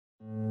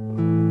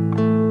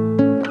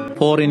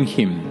For in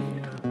Him,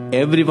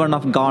 every one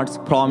of God's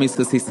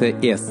promises is a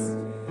yes.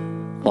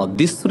 For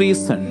this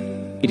reason,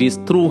 it is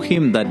through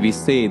Him that we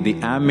say the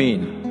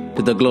Amen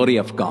to the glory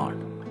of God.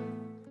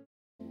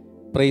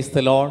 Praise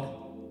the Lord.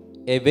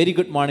 A very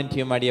good morning to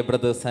you, my dear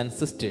brothers and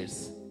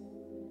sisters.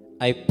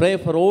 I pray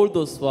for all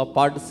those who are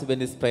participating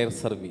in this prayer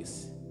service.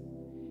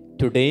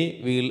 Today,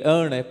 we will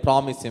learn a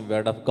promising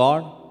word of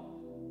God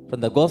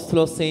from the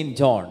Gospel of St.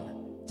 John,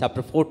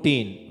 chapter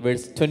 14,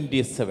 verse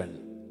 27.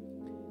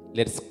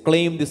 Let's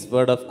claim this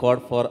word of God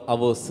for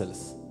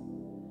ourselves.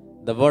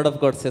 The word of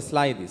God says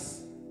like this: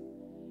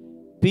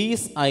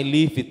 Peace I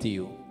leave with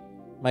you,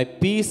 my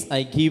peace I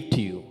give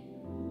to you.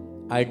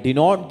 I do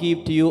not give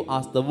to you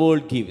as the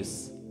world gives.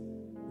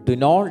 Do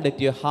not let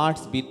your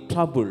hearts be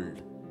troubled,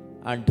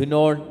 and do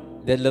not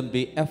let them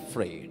be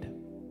afraid.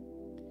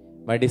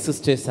 My dear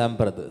sisters and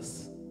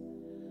brothers,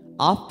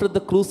 after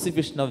the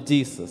crucifixion of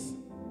Jesus,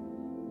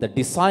 the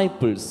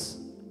disciples,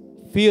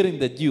 fearing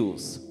the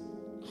Jews,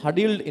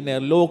 huddled in a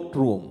locked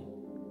room,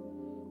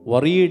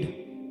 worried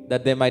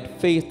that they might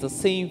face the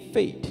same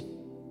fate.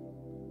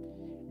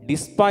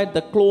 Despite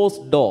the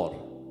closed door,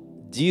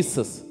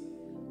 Jesus,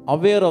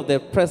 aware of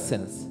their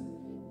presence,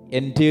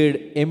 entered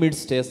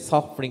amidst their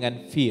suffering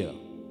and fear,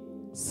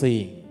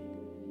 saying,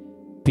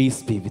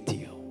 Peace be with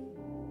you.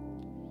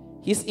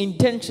 His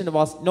intention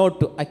was not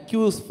to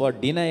accuse for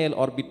denial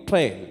or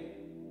betrayal,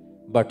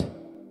 but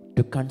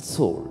to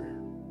console.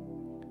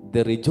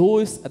 They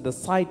rejoiced at the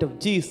sight of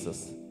Jesus.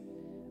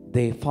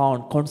 They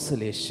found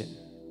consolation.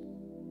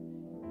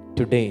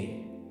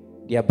 Today,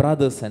 dear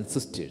brothers and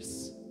sisters,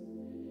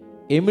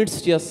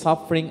 amidst your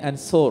suffering and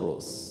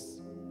sorrows,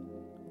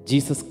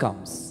 Jesus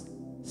comes,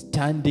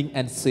 standing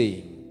and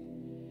saying,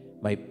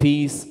 My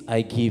peace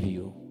I give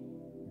you,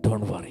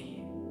 don't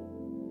worry.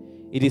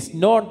 It is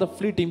not the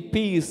fleeting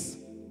peace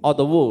of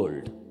the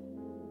world,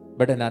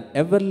 but an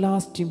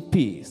everlasting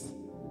peace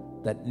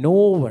that no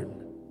one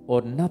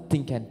or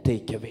nothing can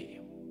take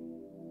away.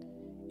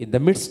 In the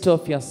midst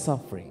of your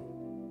suffering,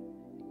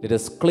 let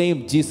us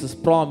claim Jesus'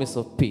 promise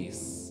of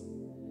peace.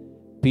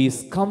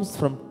 Peace comes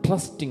from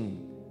trusting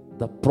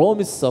the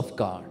promise of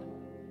God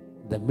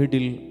in the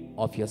middle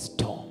of your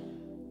storm.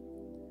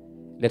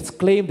 Let's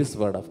claim this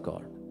word of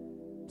God.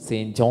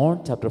 St.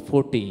 John chapter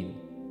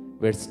 14,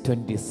 verse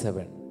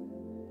 27.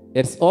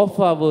 Let's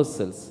offer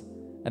ourselves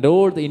and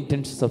all the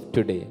intentions of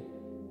today,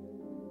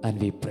 and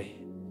we pray.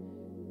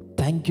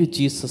 Thank you,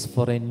 Jesus,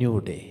 for a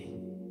new day.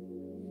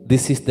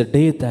 This is the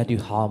day that you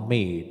have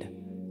made,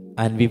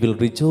 and we will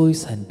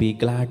rejoice and be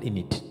glad in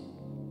it.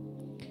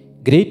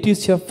 Great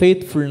is your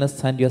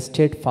faithfulness and your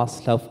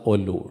steadfast love, O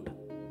Lord.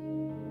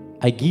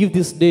 I give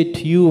this day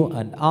to you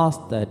and ask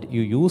that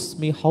you use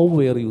me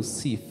however you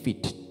see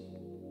fit.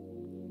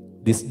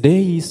 This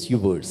day is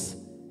yours.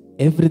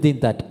 Everything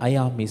that I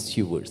am is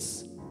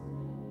yours.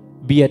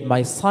 Be at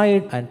my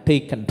side and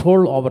take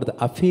control over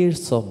the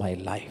affairs of my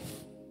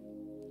life.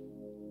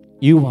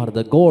 You are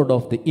the God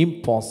of the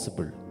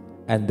impossible,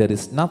 and there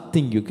is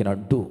nothing you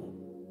cannot do.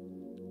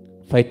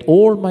 Fight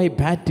all my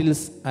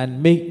battles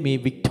and make me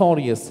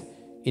victorious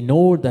in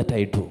all that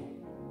I do.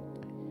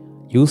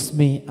 Use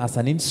me as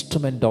an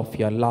instrument of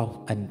your love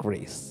and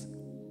grace.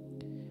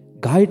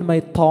 Guide my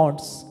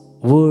thoughts,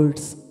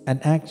 words,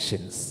 and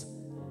actions,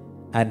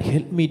 and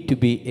help me to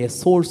be a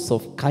source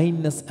of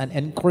kindness and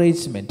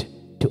encouragement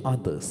to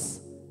others.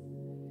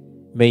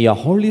 May your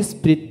Holy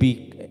Spirit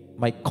be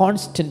my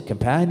constant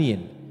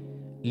companion,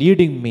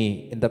 leading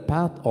me in the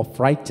path of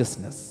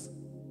righteousness.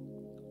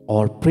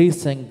 All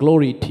praise and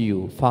glory to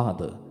you,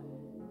 Father.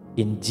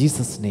 In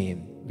Jesus'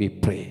 name we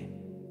pray.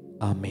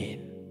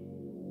 Amen.